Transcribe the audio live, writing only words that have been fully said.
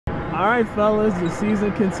All right, fellas, the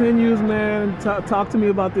season continues, man. Talk to me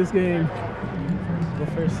about this game. Go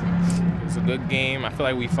first. It was a good game. I feel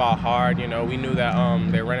like we fought hard. You know, we knew that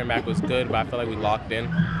their running back was good, but I feel like we locked in.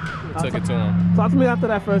 We took it to them. Talk to me after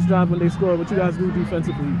that first drive when they scored. What you guys do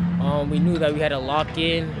defensively? We knew that we had to lock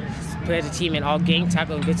in, play as a team, and all game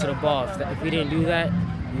tackle and get to the ball. If we didn't do that,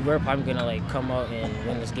 we were probably gonna like come out and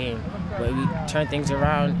win this game. But we turned things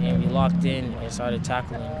around and we locked in and started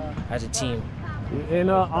tackling as a team. And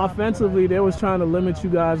offensively, they was trying to limit you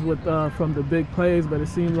guys with from the big plays, but it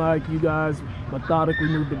seemed like you guys methodically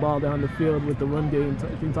moved the ball down the field with the run game.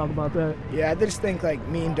 Can you talk about that? Yeah, I just think like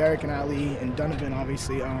me and Derek and Ali and Donovan,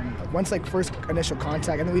 obviously, once like first initial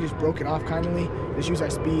contact, I think we just broke it off kindly, just used our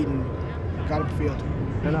speed and got up the field.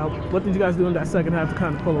 And what did you guys do in that second half to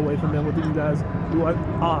kind of pull away from them? What did you guys do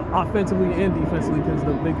offensively and defensively because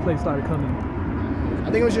the big play started coming? I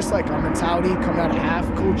think it was just like our mentality coming out of half.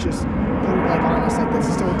 Coach just put it like on us like this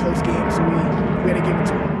is still a close game, so we had to give it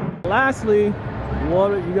to him. Lastly,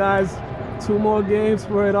 you guys 2 more games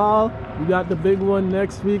for it all. You got the big one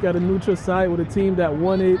next week at a neutral site with a team that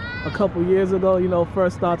won it a couple years ago. You know,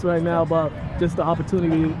 first thoughts right now about just the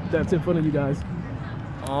opportunity that's in front of you guys.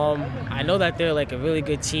 I know that they're like a really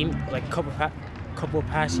good team, like a couple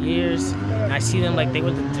past years. And I see them like they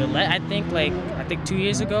went to Gillette, I think 2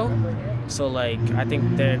 years ago. So like I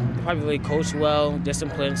think they're probably really coached well,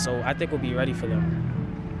 disciplined. So I think we'll be ready for them.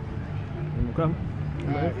 Okay.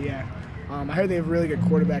 Yeah. I heard they have a really good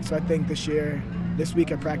quarterback, so I think this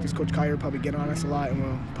week at practice, Coach Collier will probably get on us a lot and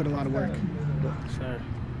we'll put in a lot of work. Sure.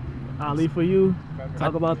 Ali, for you,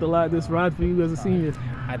 talk about this ride for you as a senior.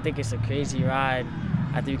 I think it's a crazy ride.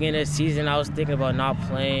 At the beginning of the season, I was thinking about not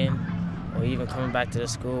playing or even coming back to the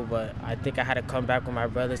school, but I think I had to come back with my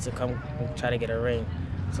brothers to come and try to get a ring.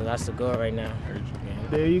 So that's the goal right now.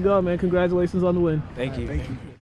 There you go, man. Congratulations on the win. Thank you. Thank you.